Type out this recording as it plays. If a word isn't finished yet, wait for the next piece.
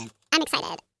I'm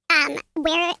excited.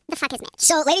 Where the fuck is Mitch?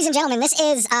 So, ladies and gentlemen, this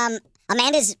is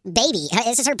Amanda's baby.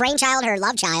 This is her brainchild, her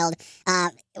love child.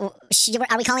 Are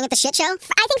we calling it the shit show?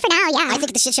 I think for now, yeah. I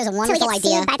think the shit show is a wonderful Till we get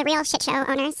idea. sued by the real shit show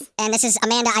owners. And this is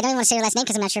Amanda. I don't even want to say your last name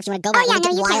because I'm not sure if you want to go by it. Yeah, You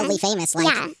get no, you wildly can. famous. Like,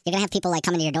 Yeah. you're going to have people like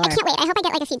coming to your door. I can't wait. I hope I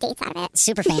get like a few dates out of it.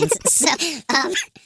 Super fans. So,